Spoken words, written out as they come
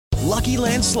Lucky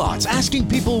Land Slots, asking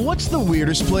people, what's the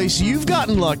weirdest place you've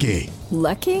gotten lucky?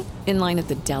 Lucky? In line at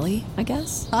the deli, I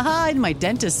guess? Aha, in my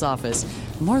dentist's office.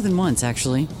 More than once,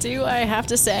 actually. Do I have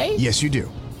to say? Yes, you do.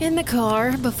 In the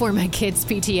car before my kids'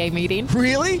 PTA meeting.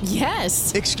 Really?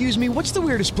 Yes. Excuse me, what's the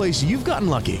weirdest place you've gotten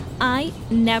lucky? I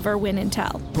never win and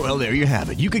tell. Well, there you have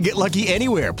it. You can get lucky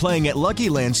anywhere, playing at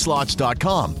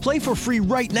LuckyLandSlots.com. Play for free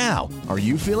right now. Are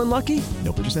you feeling lucky?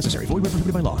 No purchase necessary. Void where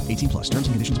prohibited by law. 18 plus. Terms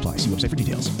and conditions apply. See website for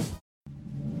details.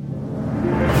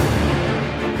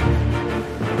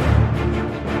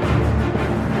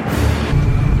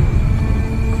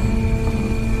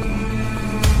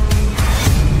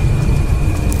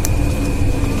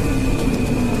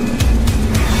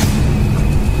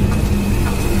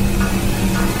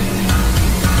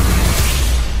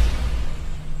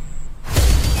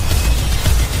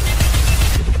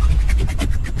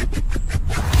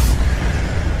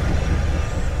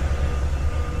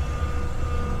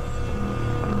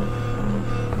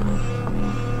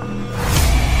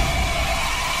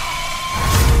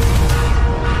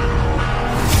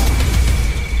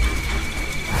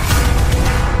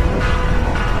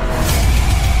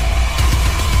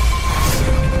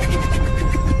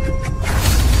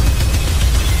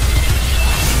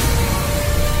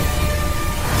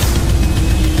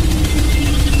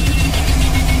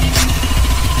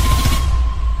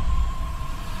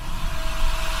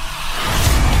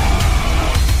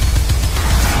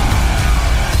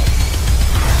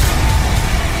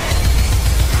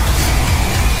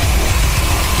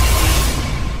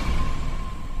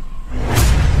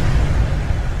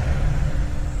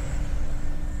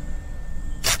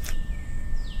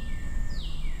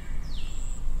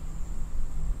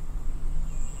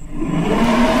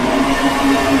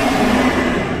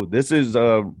 This is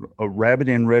a Rabbit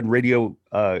in Red Radio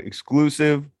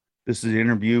exclusive. This is an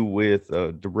interview with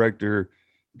director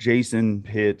Jason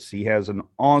Pitts. He has an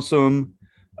awesome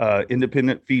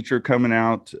independent feature coming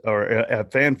out, or a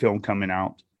fan film coming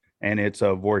out, and it's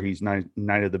Voorhees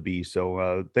Night of the Beast.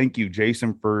 So thank you,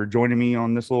 Jason, for joining me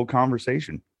on this little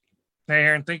conversation. Hey,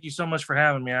 Aaron, thank you so much for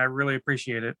having me. I really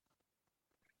appreciate it.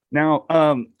 Now,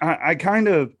 I kind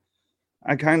of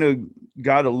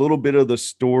got a little bit of the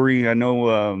story. I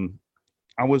know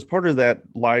I was part of that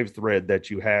live thread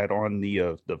that you had on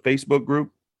the Facebook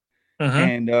group,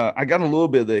 and I got a little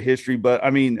bit of the history. But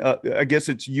I mean, I guess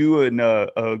it's you and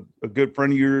a good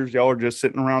friend of yours. Y'all are just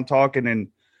sitting around talking, and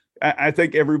I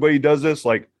think everybody does this.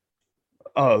 Like,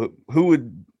 who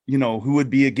would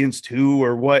be against who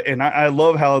or what? And I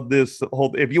love how this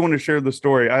whole. If you want to share the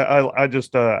story,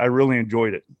 I really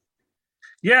enjoyed it.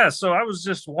 Yeah, so I was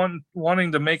just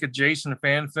wanting to make a Jason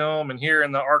fan film, and here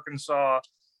in the Arkansas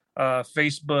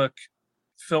Facebook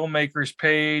filmmakers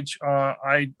page,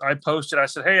 I posted. I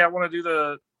said, "Hey, I'm going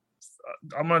to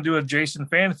do a Jason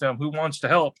fan film. Who wants to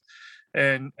help?"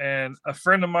 And a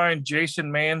friend of mine,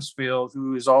 Jason Mansfield,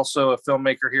 who is also a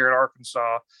filmmaker here in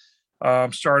Arkansas,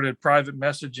 started private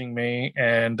messaging me,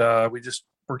 and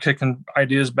we're kicking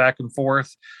ideas back and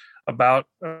forth about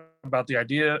the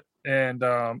idea and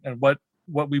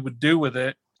what we would do with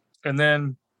it. And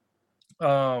then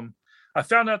I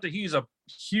found out that he's a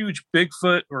huge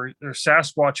Bigfoot or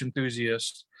Sasquatch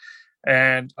enthusiast.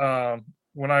 And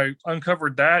when I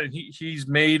uncovered that, and he's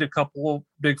made a couple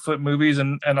Bigfoot movies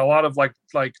and a lot of like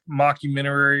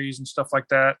mockumentaries and stuff like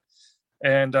that.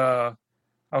 And I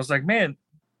was like, man,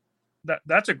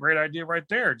 that's a great idea right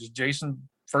there. Just Jason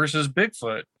versus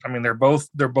Bigfoot. I mean, they're both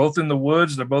in the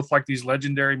woods. They're both like these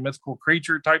legendary mythical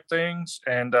creature type things.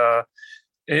 And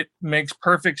it makes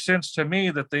perfect sense to me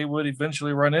that they would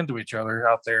eventually run into each other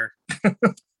out there.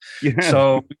 Yeah.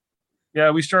 So yeah,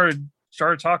 we started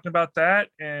talking about that,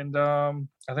 and I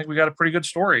think we got a pretty good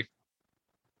story.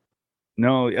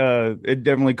 No, it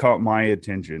definitely caught my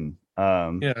attention.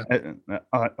 Yeah.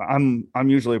 I'm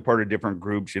usually a part of different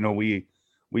groups. You know, we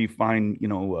find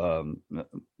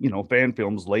fan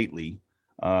films lately,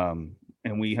 and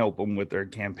we help them with their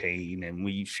campaign, and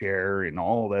we share and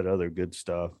all that other good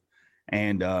stuff.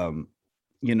 And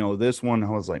this one, I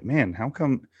was like, man, how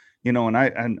come? And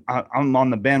I'm on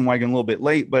the bandwagon a little bit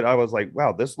late, but I was like,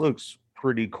 wow, this looks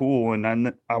pretty cool.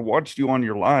 And I watched you on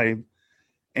your live,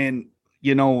 and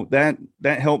that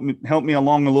helped me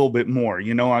along a little bit more.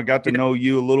 I got to know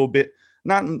you a little bit,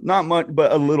 not much,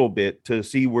 but a little bit, to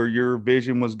see where your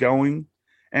vision was going.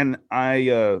 And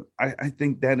I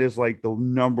think that is like the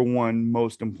number one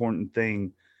most important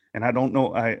thing. And I don't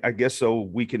know, I guess so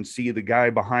we can see the guy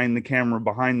behind the camera,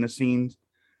 behind the scenes.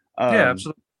 Yeah,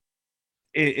 absolutely.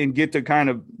 And get to kind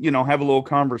of, have a little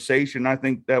conversation. I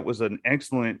think that was an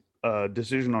excellent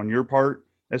decision on your part,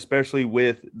 especially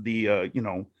with the,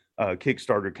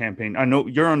 Kickstarter campaign. I know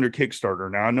you're under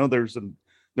Kickstarter now. I know there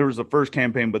was a first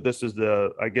campaign, but this is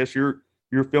I guess you're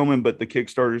filming, but the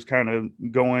Kickstarter's kind of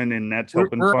going, and that's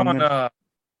helping We're fund on this.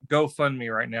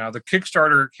 GoFundMe right now. The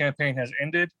Kickstarter campaign has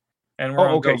ended, and we're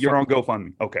Oh, on okay. GoFundMe. You're on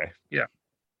GoFundMe. Okay. Yeah.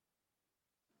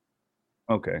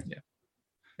 Okay. Yeah.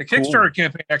 The Kickstarter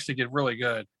campaign actually did really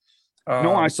good.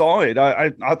 No, I saw it.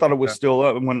 I thought it was Yeah. still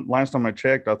up. When last time I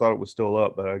checked, I thought it was still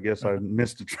up, but I guess I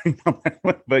missed a train on that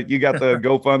one. But you got the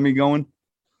GoFundMe going?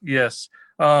 Yes.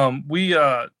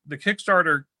 The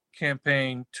Kickstarter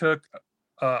campaign took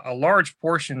a large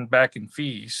portion back in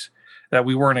fees that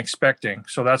we weren't expecting.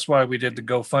 So that's why we did the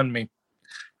GoFundMe,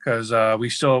 because we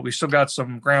still got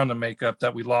some ground to make up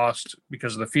that we lost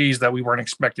because of the fees that we weren't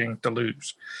expecting to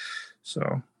lose.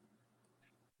 So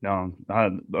No,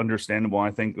 understandable. I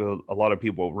think a lot of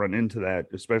people run into that,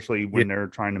 especially when they're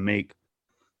trying to make,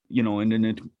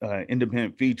 an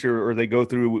independent feature, or they go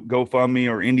through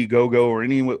GoFundMe or Indiegogo or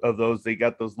any of those. They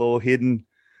got those little hidden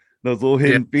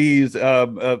fees.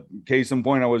 Case in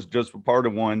point, I was just a part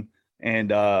of one, and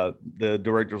the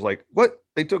director's like, "What?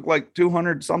 They took like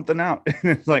 200 something out."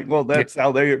 And it's like, well, that's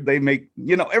how they make.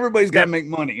 Everybody's got to make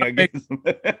money, I guess.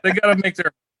 they got to make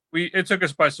their. It took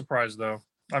us by surprise, though.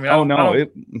 I mean,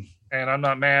 and I'm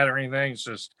not mad or anything. It's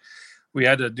just we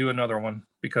had to do another one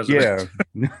because of it.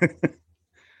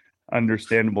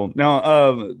 Understandable.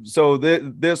 Now, so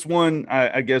this one,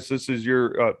 I guess this is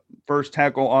your first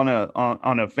tackle on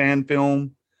a fan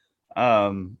film.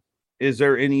 Is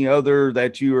there any other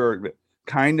that you are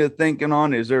kind of thinking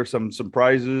on? Is there some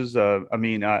surprises? I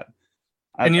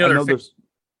know there's.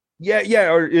 Yeah.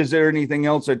 Or is there anything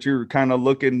else that you're kind of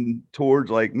looking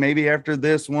towards, like maybe after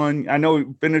this one? I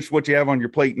know finish what you have on your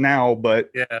plate now,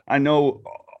 but I know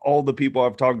all the people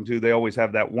I've talked to, they always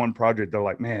have that one project. They're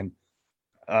like, man,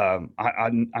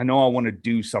 I know I want to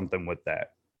do something with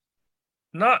that.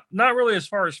 Not really as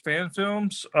far as fan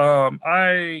films.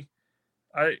 I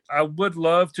would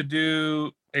love to do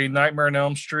a Nightmare on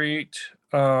Elm Street.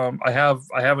 I have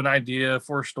an idea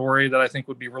for a story that I think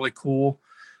would be really cool.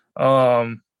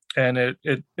 And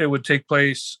it would take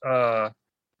place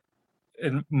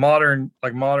in modern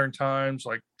times,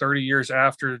 like 30 years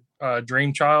after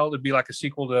Dream Child. It'd be like a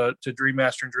sequel to Dream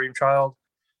Master and Dream Child.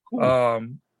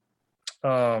 Cool.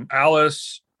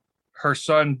 Alice, her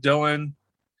son Dylan,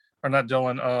 or not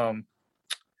Dylan.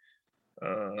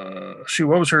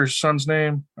 What was her son's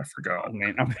name? I forgot. Oh,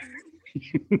 man.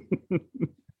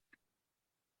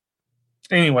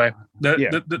 Anyway,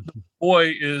 the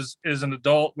boy is an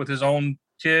adult with his own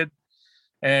kid,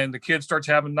 and the kid starts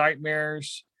having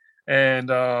nightmares, and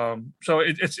so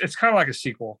it's kind of like a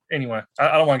sequel. Anyway,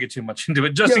 I don't want to get too much into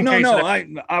it.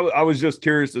 I was just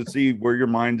curious to see where your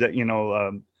mind's at. I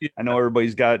know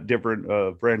everybody's got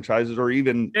different franchises, or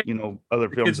even other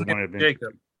films that want to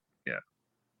Jacob. Yeah.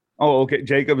 Oh, okay.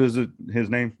 Jacob is his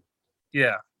name.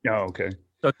 Yeah. Oh, okay.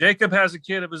 So Jacob has a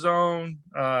kid of his own.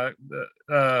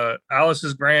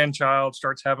 Alice's grandchild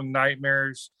starts having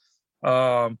nightmares.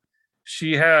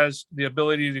 She has the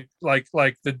ability to like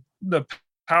the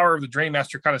power of the Dream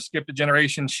Master kind of skipped a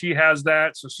generation. She has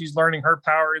that, so she's learning her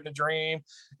power in the dream,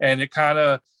 and it kind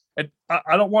of.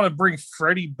 I don't want to bring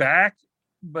Freddy back,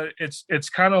 but it's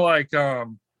kind of like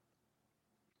the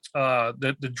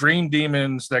dream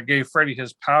demons that gave Freddy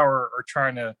his power are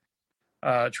trying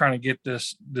to get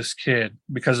this kid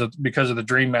because of the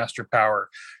Dream Master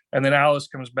power, and then Alice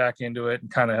comes back into it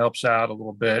and kind of helps out a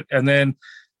little bit, and then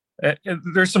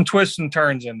there's some twists and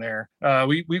turns in there.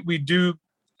 We do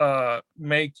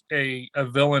make a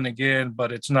villain again,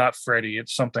 but it's not Freddy,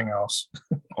 it's something else.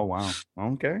 Oh wow.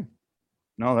 Okay.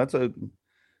 No,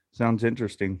 sounds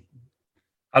interesting.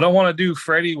 I don't want to do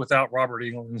Freddy without Robert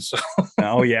Englund. So.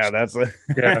 Oh yeah,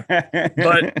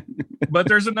 but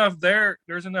there's enough there.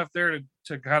 There's enough there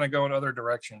to kind of go in other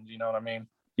directions. You know what I mean?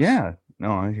 Yeah.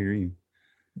 No, I hear you.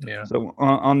 Yeah. So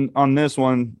on this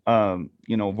one,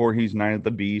 Voorhees Night of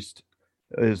the Beast,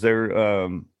 is there?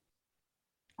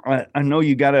 I know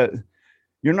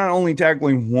you're not only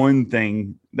tackling one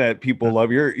thing that people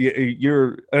love.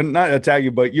 You're not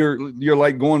attacking, but you're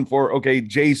like going for, okay,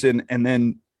 Jason and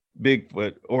then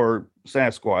Bigfoot or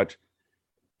Sasquatch,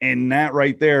 and that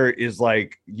right there is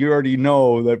like, you already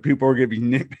know that people are going to be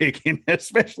nitpicking,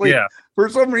 especially for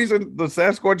some reason the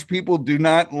Sasquatch people do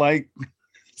not like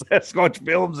Sasquatch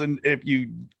films, and if you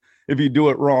do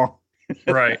it wrong,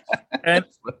 right. And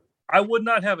I would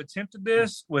not have attempted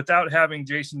this without having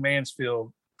Jason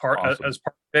Mansfield as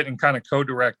part of it and kind of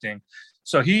co-directing.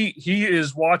 So he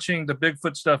is watching the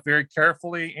Bigfoot stuff very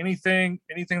carefully. Anything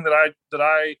that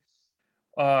I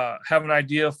have an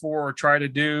idea for or try to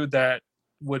do that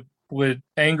would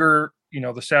anger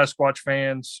the Sasquatch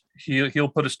fans, he'll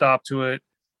put a stop to it.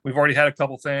 We've already had a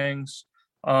couple things,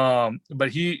 but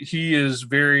he is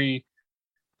very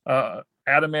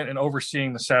adamant in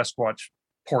overseeing the Sasquatch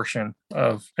portion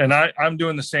of, and I'm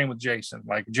doing the same with Jason.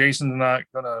 Like, Jason's not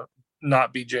gonna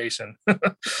not be Jason.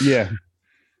 Yeah.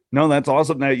 No, that's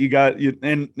awesome that you got you,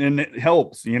 and it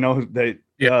helps, that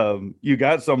you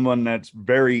got someone that's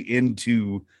very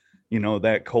into,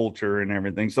 that culture and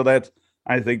everything. So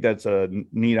I think that's a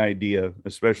neat idea,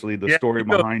 especially the story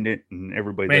behind it and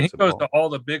everybody. Man, that's he goes involved. to all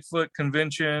the Bigfoot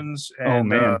conventions.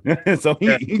 And, oh man, so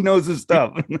he knows his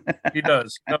stuff. He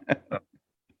does.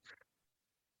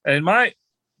 And my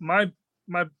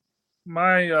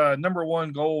number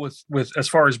one goal with as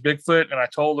far as Bigfoot, and I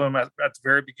told him at the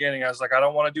very beginning, I was like, I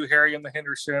don't want to do Harry and the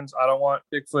Hendersons. I don't want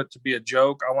Bigfoot to be a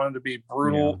joke. I want him to be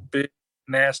brutal, big,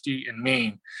 nasty, and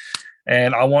mean.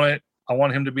 And I want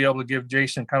him to be able to give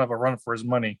Jason kind of a run for his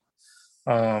money,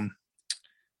 and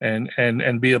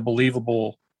be a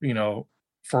believable,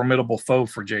 formidable foe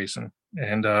for Jason.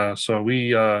 And so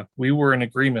we were in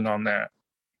agreement on that.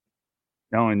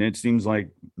 No, and it seems like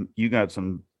you got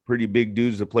some pretty big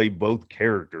dudes to play both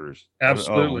characters.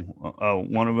 Absolutely.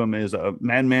 One of them is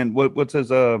Madman. What's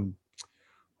his? Oh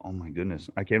my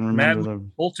goodness, I can't remember.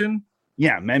 Madman Fulton.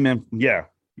 Yeah, Madman. Yeah,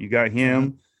 you got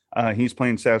him. He's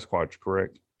playing Sasquatch,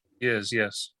 correct? He is,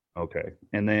 yes. Okay,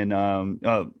 and then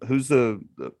who's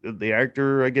the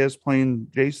actor? I guess playing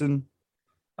Jason.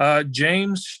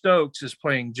 James Stokes is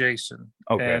playing Jason.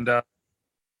 Okay, and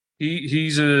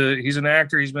he's an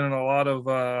actor. He's been in a lot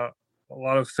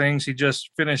of things. He just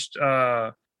finished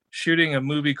shooting a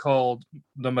movie called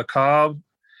The Macabre,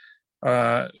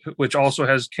 which also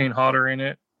has Kane Hodder in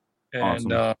it.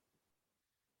 And awesome.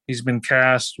 He's been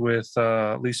cast with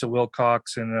Lisa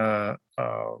Wilcox in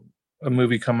a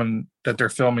movie coming that they're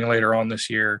filming later on this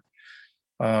year.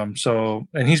 And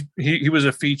he was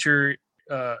a feature.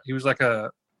 He was like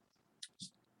a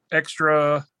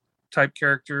extra type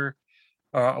character,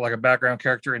 like a background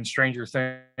character in Stranger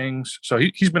Things. So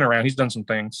he's been around. He's done some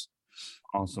things.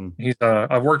 Awesome. He's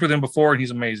I've worked with him before, and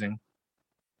he's amazing.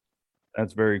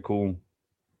 That's very cool.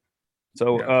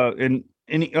 So, and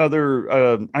any other?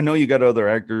 I know you got other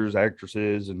actors,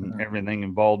 actresses, and everything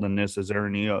involved in this. Is there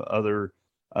any other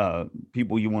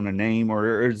people you want to name,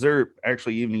 or is there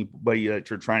actually anybody that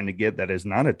you're trying to get that is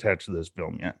not attached to this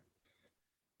film yet?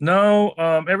 No,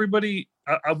 everybody.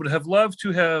 I would have loved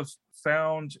to have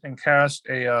found and cast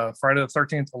a Friday the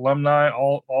 13th alumni.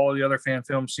 All of the other fan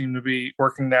films seem to be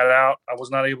working that out. I was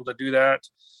not able to do that.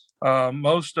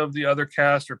 Most of the other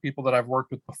cast are people that I've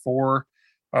worked with before,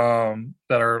 that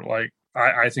are like,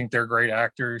 I think they're great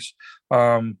actors.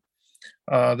 There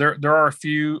are a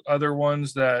few other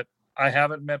ones that I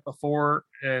haven't met before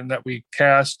and that we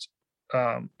cast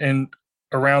in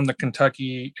around the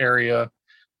Kentucky area,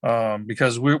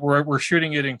 because we're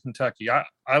shooting it in Kentucky.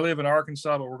 I live in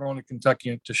Arkansas, but we're going to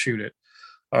Kentucky to shoot it.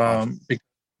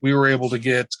 We were able to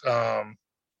get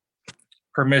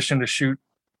permission to shoot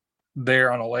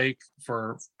there on a lake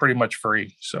for pretty much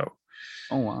free. So,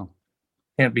 oh wow,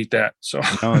 can't beat that. So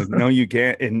no, you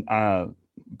can't. And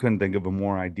couldn't think of a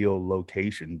more ideal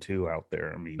location too out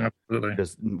there. I mean, absolutely,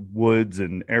 just woods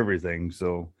and everything.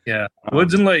 So yeah,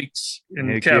 woods and lakes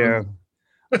and cabins.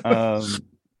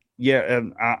 Yeah,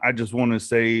 and I just want to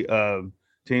say to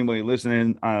anybody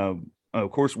listening,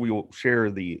 of course, we will share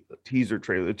the teaser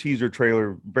trailer. The teaser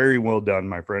trailer, very well done,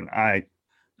 my friend.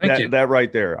 That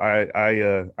right there,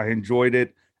 I enjoyed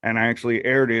it, and I actually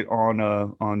aired it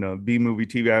on B Movie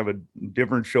TV. I have a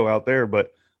different show out there,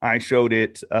 but I showed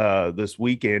it this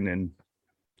weekend, and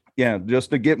yeah,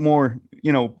 just to get more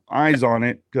eyes on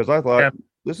it, because I thought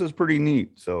this is pretty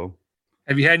neat. So,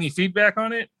 have you had any feedback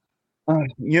on it?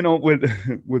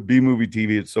 With B Movie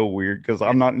TV, it's so weird because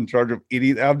I'm not in charge of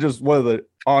anything. I'm just one of the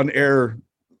on-air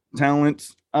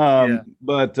talents.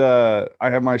 But I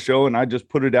have my show and I just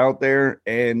put it out there,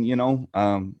 and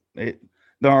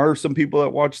there are some people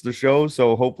that watch the show,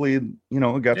 so hopefully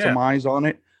it got some eyes on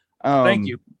it. Thank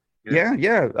you. Yeah.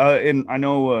 And I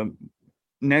know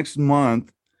next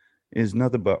month is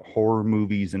nothing but horror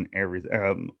movies and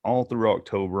everything, all through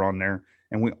October on there,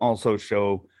 and we also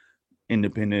show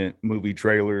independent movie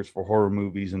trailers for horror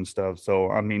movies and stuff.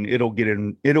 So I mean, it'll get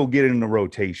in the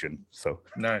rotation. So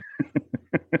nice.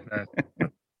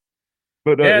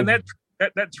 But and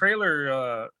that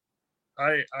trailer,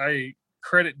 I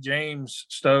credit James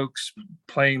Stokes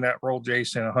playing that role,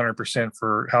 Jason, 100%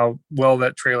 for how well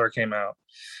that trailer came out.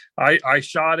 I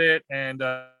shot it, and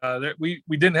we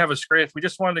didn't have a script. We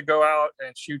just wanted to go out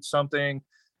and shoot something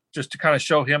just to kind of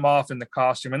show him off in the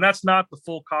costume. And that's not the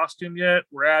full costume yet.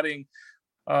 We're adding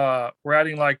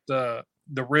like the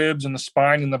the ribs and the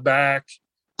spine in the back.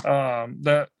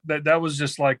 That was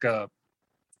just like a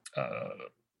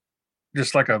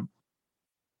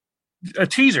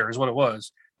teaser is what it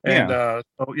was. And so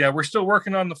yeah, we're still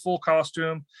working on the full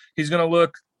costume. He's going to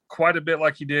look quite a bit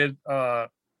like he did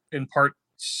in part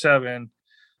 7.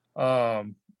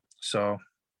 So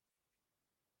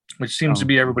which seems to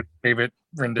be everybody's favorite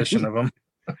rendition of him.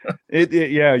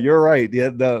 Yeah, you're right. Yeah,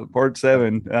 the part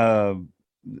 7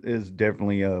 is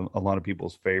definitely a lot of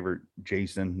people's favorite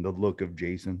Jason, the look of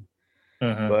Jason.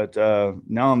 But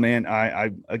no, man,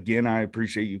 I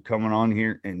appreciate you coming on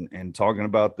here and talking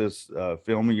about this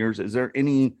film of yours. Is there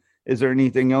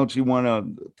anything else you want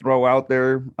to throw out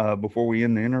there before we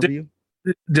end the interview?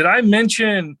 Did I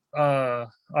mention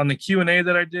on the Q&A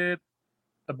that I did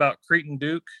about Creighton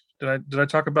Duke? Did I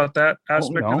talk about that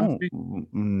aspect of the movie?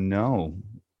 No.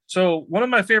 So one of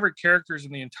my favorite characters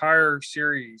in the entire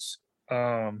series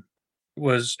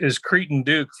is Creighton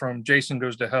Duke from Jason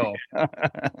Goes to Hell.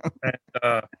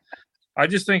 And I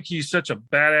just think he's such a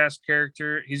badass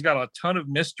character. He's got a ton of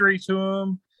mystery to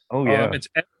him. Oh yeah. It's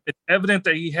evident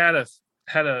that he had a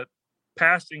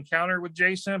past encounter with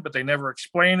Jason, but they never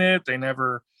explain it. They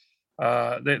never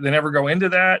they never go into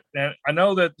that. And I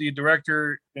know that the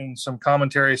director in some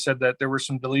commentary said that there were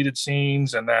some deleted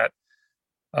scenes and that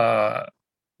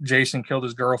Jason killed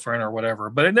his girlfriend or whatever,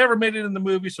 but it never made it in the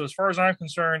movie. So as far as I'm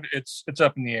concerned, it's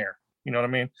up in the air. You know what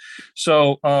I mean?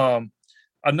 So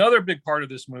another big part of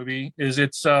this movie is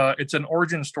it's an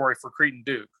origin story for Creighton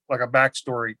Duke, like a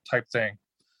backstory type thing.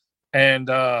 And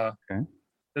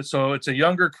so it's a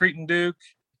younger Creighton Duke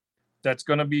that's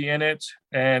going to be in it,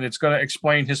 and it's going to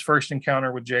explain his first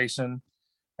encounter with Jason.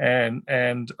 And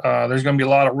there's going to be a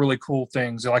lot of really cool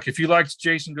things. Like if you liked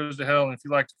Jason Goes to Hell and if you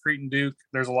liked Creighton Duke,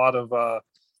 there's a lot of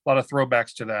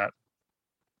throwbacks to that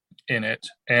in it.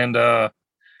 And do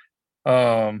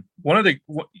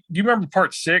you remember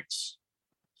part 6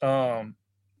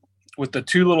 with the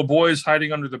 2 little boys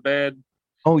hiding under the bed?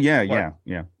 Oh yeah.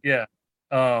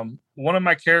 One of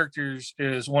my characters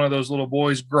is one of those little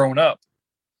boys grown up,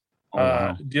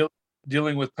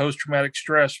 dealing with post-traumatic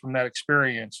stress from that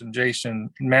experience, and Jason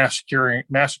massacring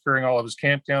all of his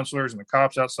camp counselors and the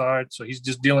cops outside. So he's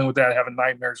just dealing with that, having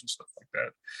nightmares and stuff like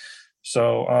that.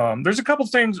 So there's a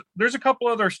couple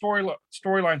other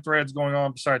storyline threads going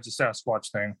on besides the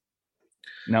Sasquatch thing.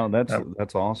 No,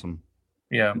 that's awesome.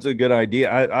 Yeah, it's a good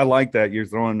idea. I like that you're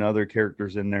throwing other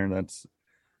characters in there. That's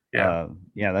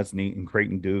that's neat. And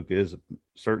Creighton Duke is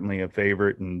certainly a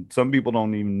favorite, and some people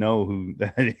don't even know who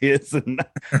that is. And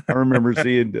I remember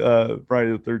seeing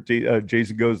Friday the 13th,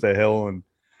 Jason Goes to Hell, and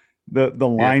the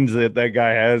lines that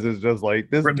guy has is just like,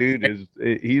 this dude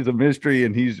he's a mystery,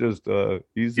 and he's just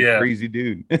he's a crazy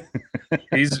dude.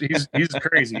 he's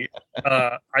crazy.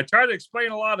 I try to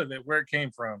explain a lot of it, where it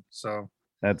came from, so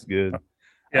that's good.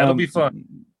 It'll be fun.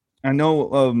 I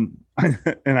know.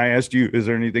 And I asked you, is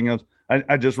there anything else?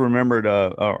 I just remembered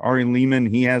Ari Lehman.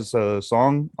 He has a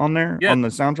song on there on the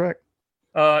soundtrack.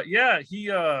 He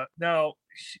now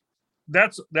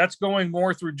that's going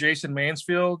more through Jason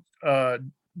Mansfield.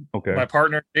 Okay. My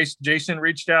partner Jason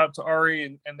reached out to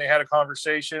Ari and they had a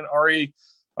conversation. Ari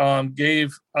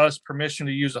gave us permission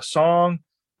to use a song.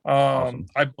 Awesome.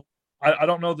 I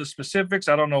don't know the specifics.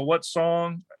 I don't know what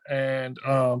song, and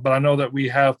but I know that we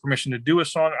have permission to do a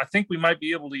song. I think we might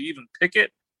be able to even pick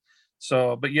it.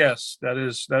 So, but yes, that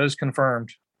is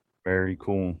confirmed. Very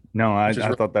cool. No, I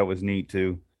thought that was neat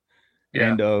too.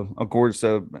 Yeah. And of course,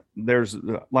 there's,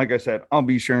 like I said, I'll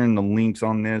be sharing the links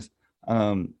on this.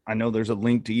 I know there's a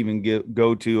link to even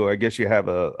go to. I guess you have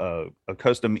a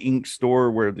custom ink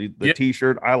store where the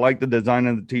T-shirt. I like the design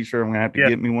of the T-shirt. I'm gonna have to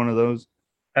get me one of those.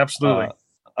 Absolutely.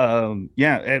 And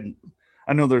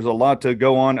I know there's a lot to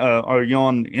go on. Are you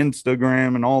on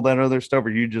Instagram and all that other stuff? Or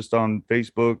are you just on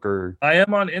Facebook? Or I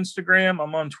am on Instagram.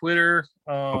 I'm on Twitter.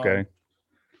 Okay.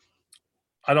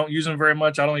 I don't use them very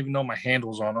much. I don't even know my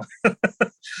handles on them.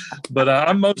 But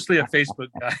I'm mostly a Facebook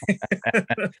guy.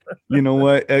 You know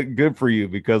what? Good for you,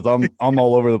 because I'm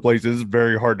all over the place. It's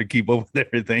very hard to keep up with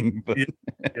everything. But yeah,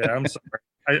 I'm sorry.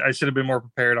 I should have been more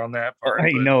prepared on that part.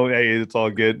 Hey, no, it's all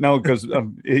good. No, because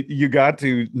you got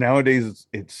to nowadays.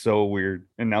 It's so weird,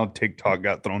 and now TikTok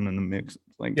got thrown in the mix.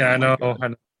 It's like, I know.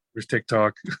 There's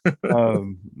TikTok.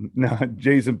 No,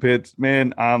 Jason Pitts,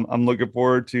 man, I'm looking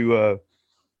forward to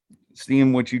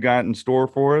seeing what you got in store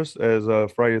for us as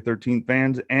Friday the 13th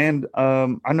fans, and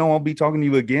I know I'll be talking to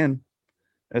you again,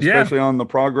 especially on the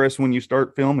progress when you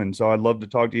start filming. So I'd love to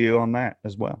talk to you on that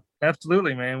as well.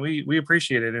 Absolutely, man. We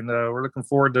appreciate it, and we're looking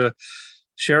forward to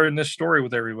sharing this story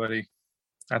with everybody.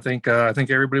 I think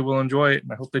everybody will enjoy it,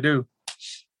 and I hope they do.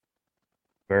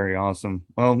 Very awesome.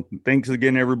 Well, thanks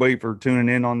again, everybody, for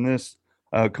tuning in on this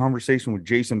conversation with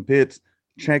Jason Pitts.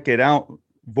 Check it out.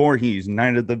 Voorhees,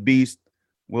 Night of the Beast.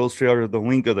 We'll share the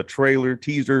link of the trailer,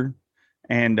 teaser,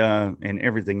 and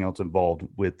everything else involved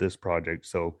with this project.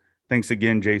 So thanks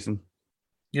again, Jason.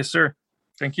 Yes, sir.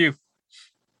 Thank you.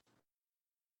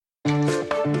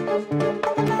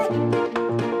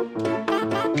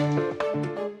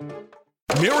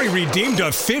 Mary redeemed a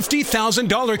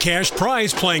 $50,000 cash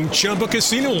prize playing Chumba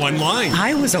Casino online.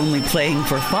 I was only playing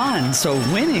for fun, so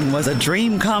winning was a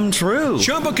dream come true.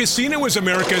 Chumba Casino is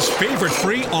America's favorite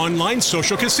free online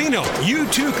social casino. You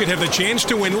too could have the chance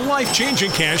to win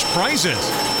life-changing cash prizes.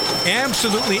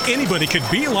 Absolutely anybody could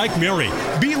be like Mary.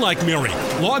 Be like Mary.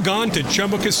 Log on to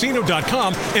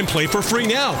ChumbaCasino.com and play for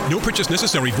free now. No purchase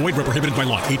necessary. Void where prohibited by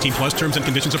law. 18 plus terms and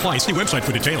conditions apply. See website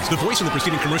for details. The voice in the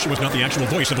preceding commercial was not the actual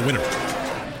voice of the winner.